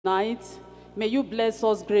Tonight, may you bless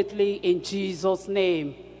us greatly in Jesus'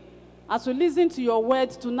 name. As we listen to your word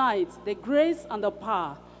tonight, the grace and the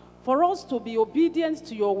power for us to be obedient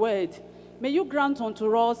to your word, may you grant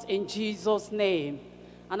unto us in Jesus' name.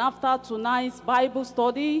 And after tonight's Bible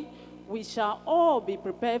study, we shall all be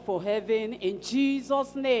prepared for heaven in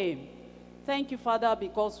Jesus' name. Thank you, Father,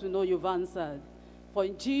 because we know you've answered. For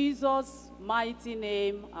in Jesus' mighty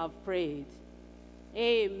name I've prayed.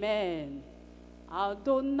 Amen.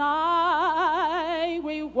 Adonai,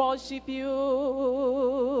 we worship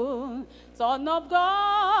you. Son of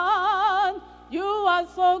God, you are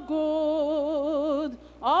so good.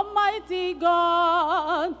 Almighty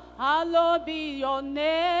God, hallowed be your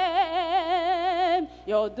name.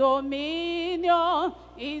 Your dominion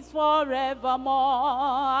is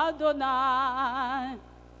forevermore. Adonai,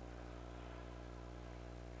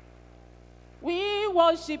 we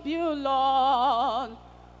worship you, Lord.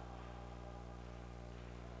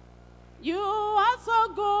 You are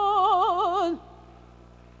so good.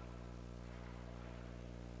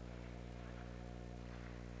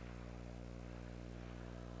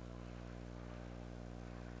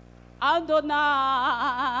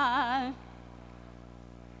 Adonai,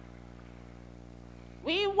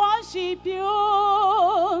 we worship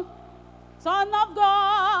you, Son of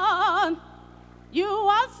God. You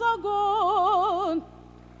are so good.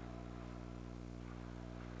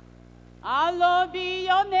 Hallowed be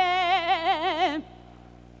your name.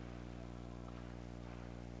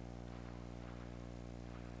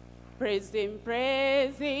 Praise him,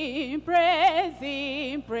 praise him, praise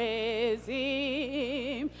him, praise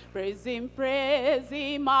him. Praise him, praise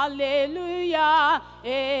him, hallelujah,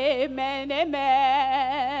 amen,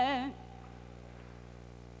 amen.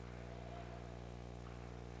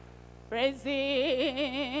 Praise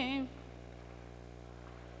him.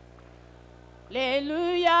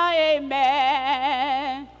 Hallelujah,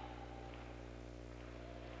 amen.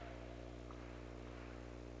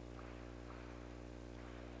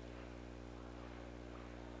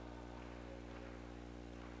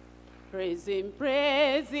 Praise him,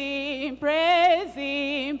 praise him, praise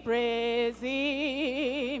him, praise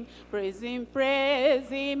him. Praise him, praise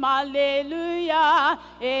him, hallelujah,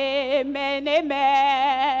 amen,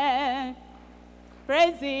 amen.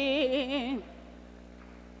 Praise him.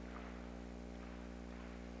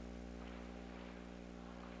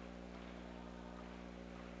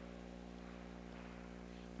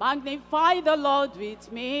 Magnify the Lord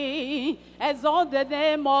with me, exalt the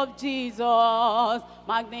name of Jesus.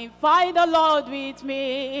 Magnify the Lord with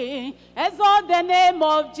me, exalt the name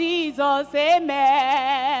of Jesus,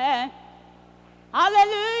 amen.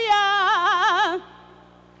 Hallelujah.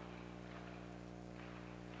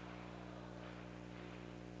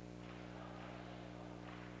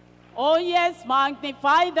 Oh yes,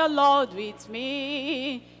 magnify the Lord with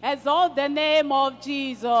me, exalt the name of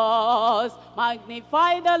Jesus.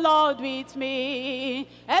 Magnify the Lord with me,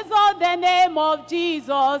 exalt the name of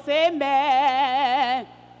Jesus, amen.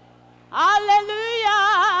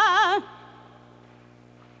 Hallelujah.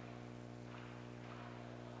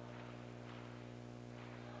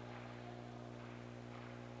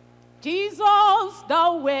 Jesus,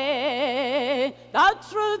 the way, the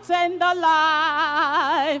truth, and the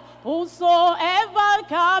life. Whosoever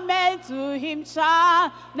cometh to him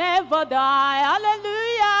shall never die.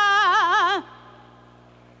 Hallelujah.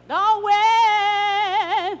 The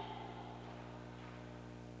way.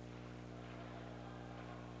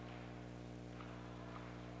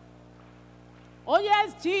 Oh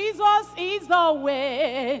yes, Jesus is the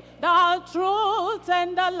way, the truth,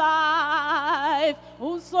 and the life.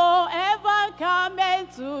 Whosoever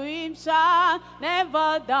cometh to him shall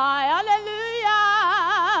never die.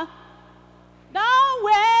 Hallelujah. The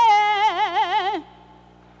way.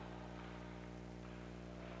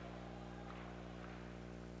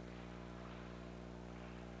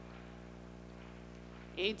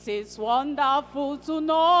 It is wonderful to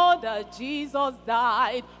know that Jesus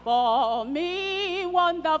died for me.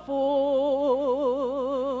 Wonderful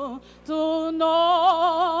to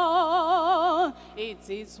know. It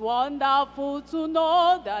is wonderful to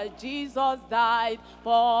know that Jesus died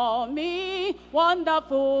for me.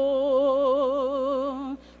 Wonderful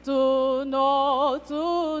to know,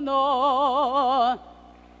 to know.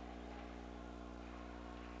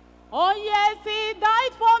 Oh yes, he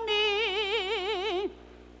died for me.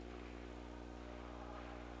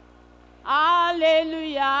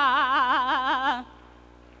 Hallelujah.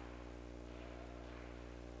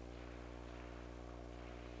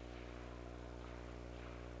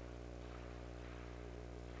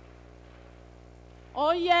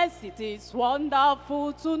 Oh yes, it is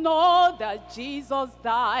wonderful to know that Jesus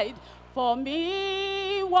died for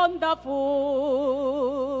me. wonderful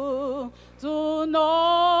to know.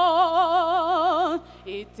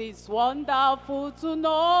 It is wonderful to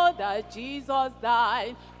know that Jesus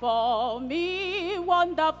died for me.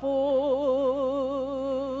 Wonderful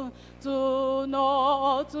to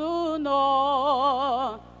know, to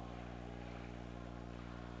know.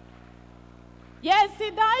 Yes, he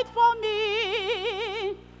died for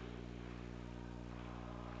me.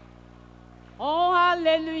 Oh,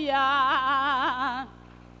 hallelujah.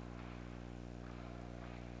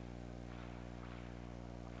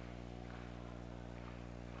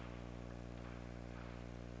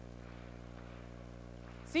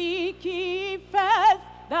 Seek ye first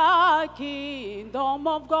the kingdom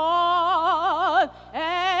of God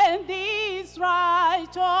and his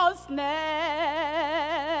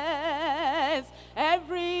righteousness.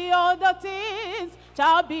 Every other thing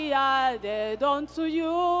shall be added unto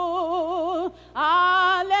you.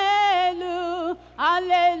 Hallelujah,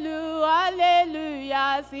 hallelujah,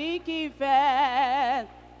 hallelujah. Seek ye first.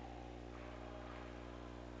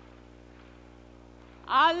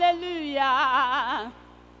 Hallelujah.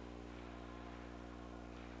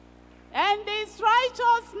 And his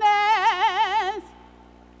righteousness.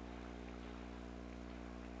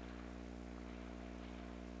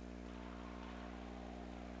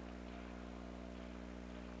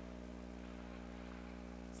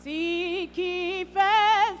 Seek ye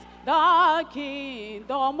first the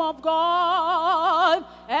kingdom of God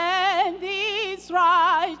and his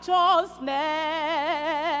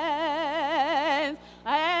righteousness,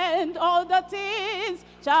 and all the things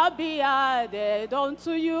shall be added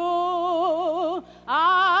unto you.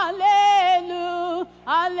 Hallelujah,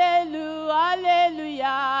 hallelujah,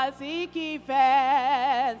 hallelujah. Seek ye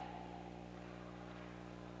first.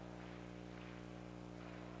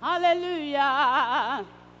 Hallelujah.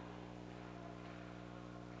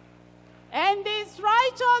 And his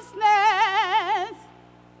righteousness.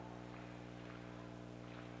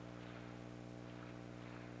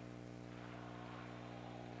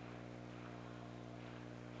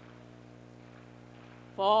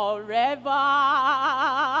 Forever,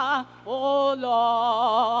 O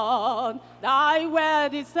Lord, thy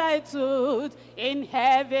word is settled in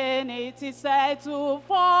heaven, it is settled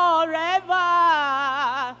forever,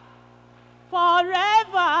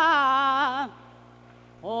 forever,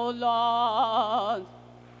 O Lord.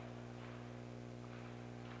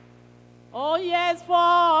 Oh yes,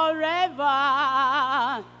 forever,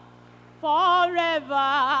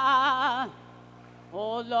 forever,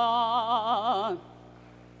 O Lord.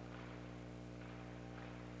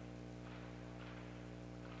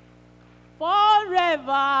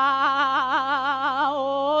 Forever,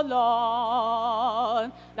 O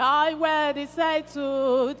Lord, thy word is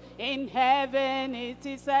settled in heaven, it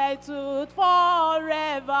is settled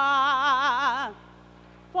forever,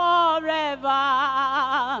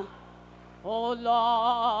 forever, O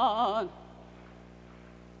Lord.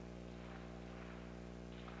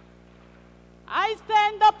 I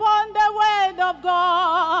stand upon the word of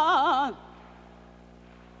God.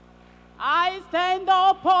 I stand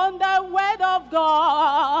upon the word of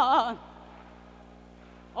God.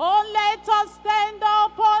 Oh, let us stand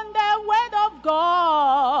upon the word of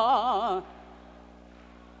God.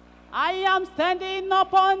 I am standing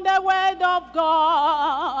upon the word of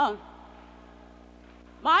God.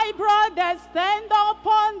 My brothers, stand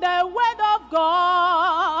upon the word of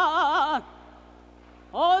God.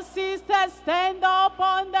 Oh, sisters, stand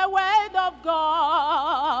upon the word of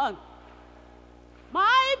God.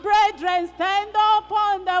 My brethren, stand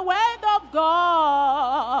upon the word of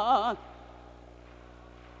God.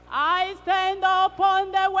 I stand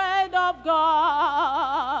upon the word of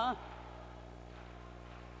God,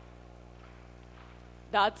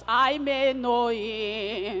 that I may know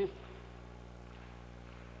him.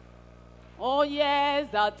 Oh yes,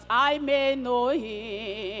 that I may know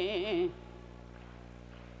him.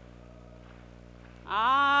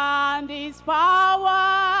 And his power,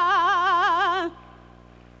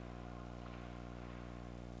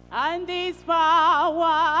 and his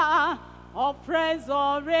power of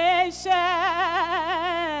resurrection.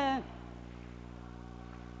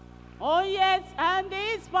 Oh yes, and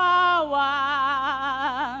his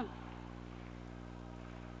power.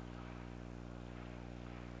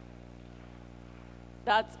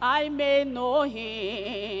 That I may know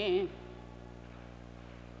him.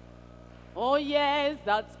 Oh yes,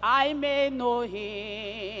 that I may know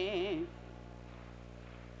him.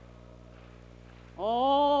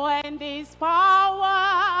 Oh, and his power.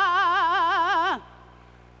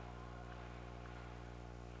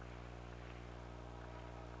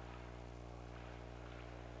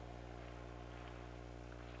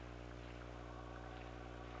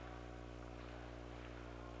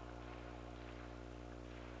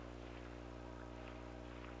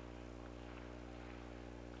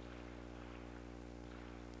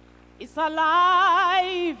 It's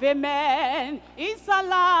alive, amen. It's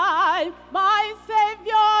alive. My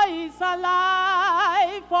Savior is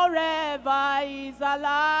alive. Forever is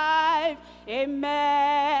alive,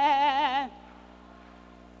 amen.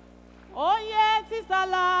 Oh yes, it's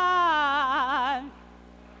alive.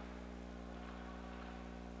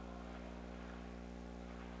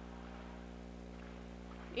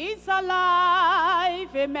 It's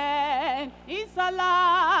alive, amen. It's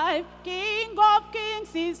alive. King of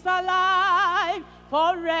kings is alive.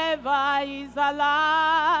 Forever is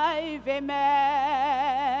alive,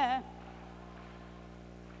 amen.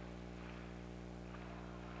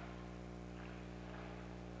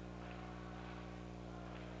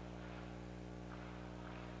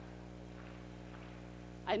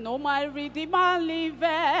 I know my Redeemer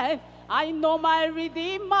liveth. I know my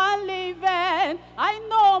Redeemer liveth. I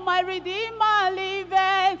know my Redeemer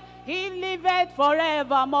liveth. He liveth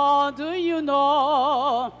forevermore. Do you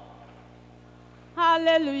know?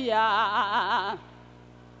 Hallelujah.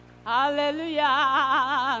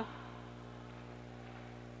 Hallelujah.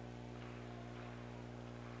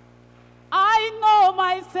 I know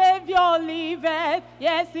my Savior liveth.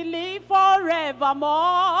 Yes, he lives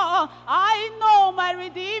forevermore. I know my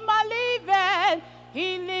Redeemer liveth.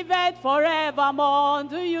 He liveth forevermore.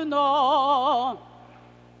 Do you know?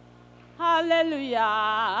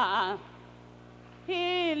 Hallelujah.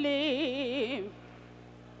 He lives.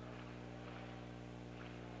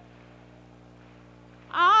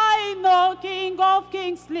 I know King of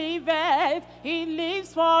kings liveth. He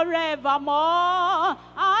lives forevermore.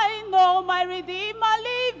 I know my Redeemer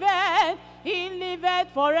liveth. He liveth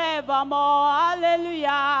forevermore.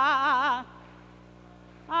 Hallelujah.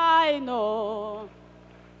 I know.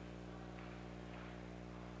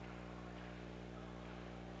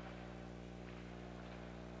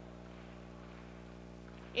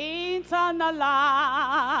 Eternal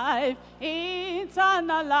life,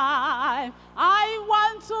 eternal life. I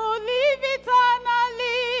want to live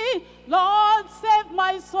eternally. Lord, save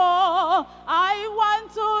my soul. I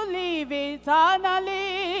want to live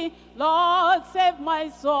eternally. Lord, save my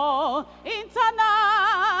soul.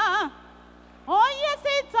 Eternal. Oh, yes,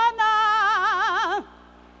 eternal.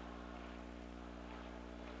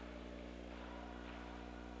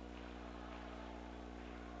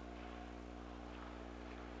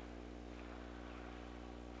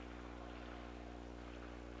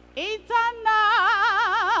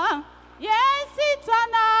 Eternal, yes,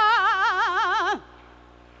 eternal.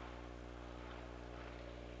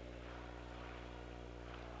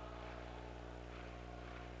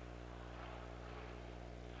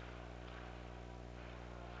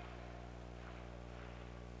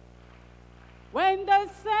 When the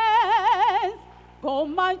saints go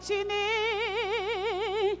marching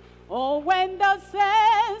in, oh, when the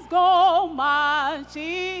saints go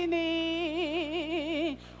marching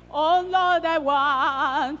in, oh Lord, I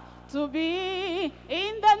want to be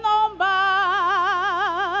in the number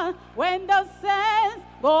when the saints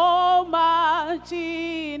go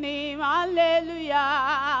marching in.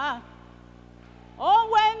 Hallelujah. Oh,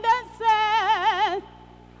 when the saints,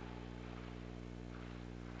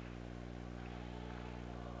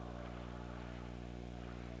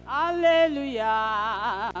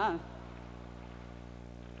 hallelujah.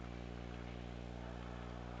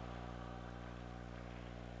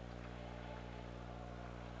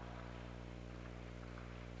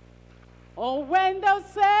 Oh, when the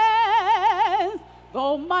saints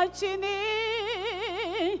go marching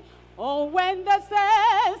in, oh, when the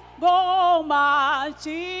saints go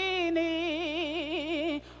marching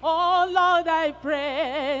in, oh, Lord, I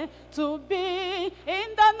pray to be in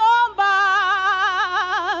the number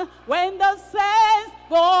when the saints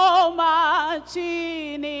go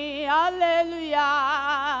marching in.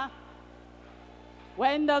 Hallelujah.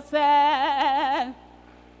 When the saints,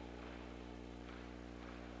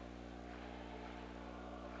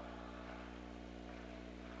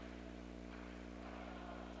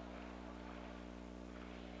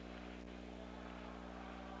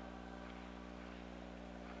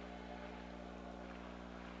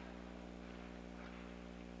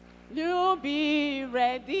 you be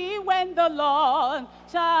ready when the Lord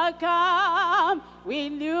shall come.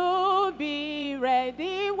 Will you be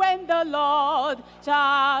ready when the Lord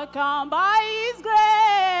shall come by his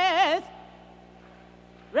grace?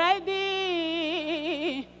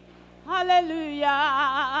 Ready.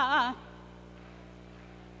 Hallelujah.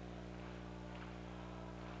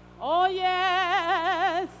 Oh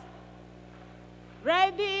yes.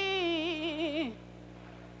 Ready.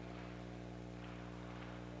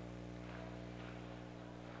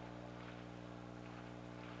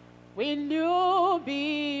 Will you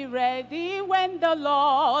be ready when the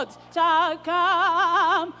Lord shall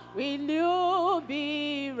come? Will you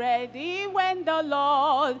be ready when the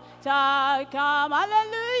Lord shall come?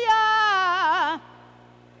 Hallelujah!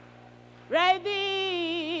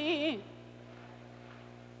 Ready.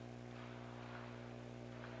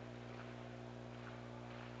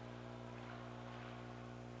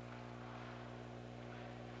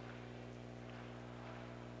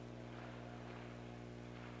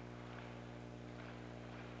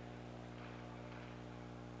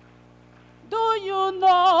 Do you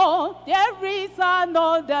know there is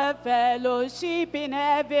another fellowship in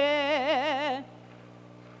heaven?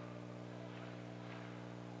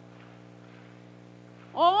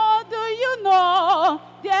 Oh, do you know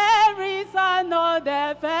there is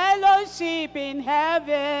another fellowship in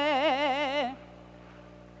heaven?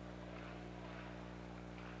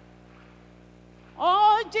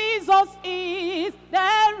 Oh, Jesus is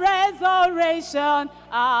the resurrection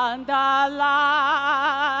and the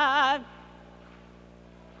life.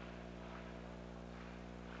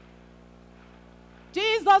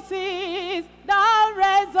 Jesus is the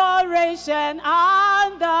resurrection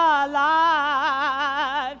and the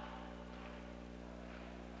life.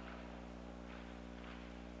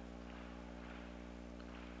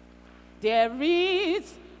 There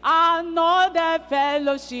is another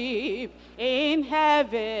fellowship in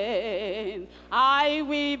heaven. I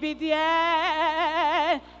will be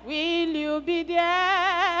there. Will you be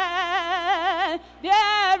there?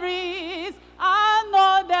 There is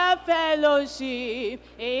another fellowship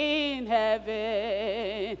in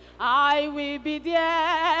heaven. I will be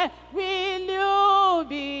there. Will you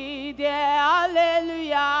be there?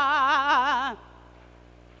 Hallelujah.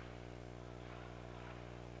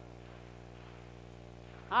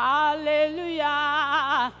 Hallelujah.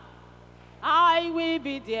 I will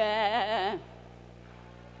be there.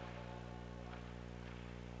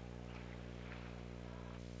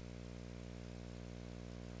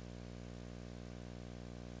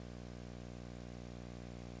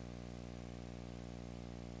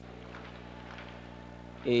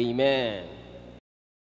 Amen.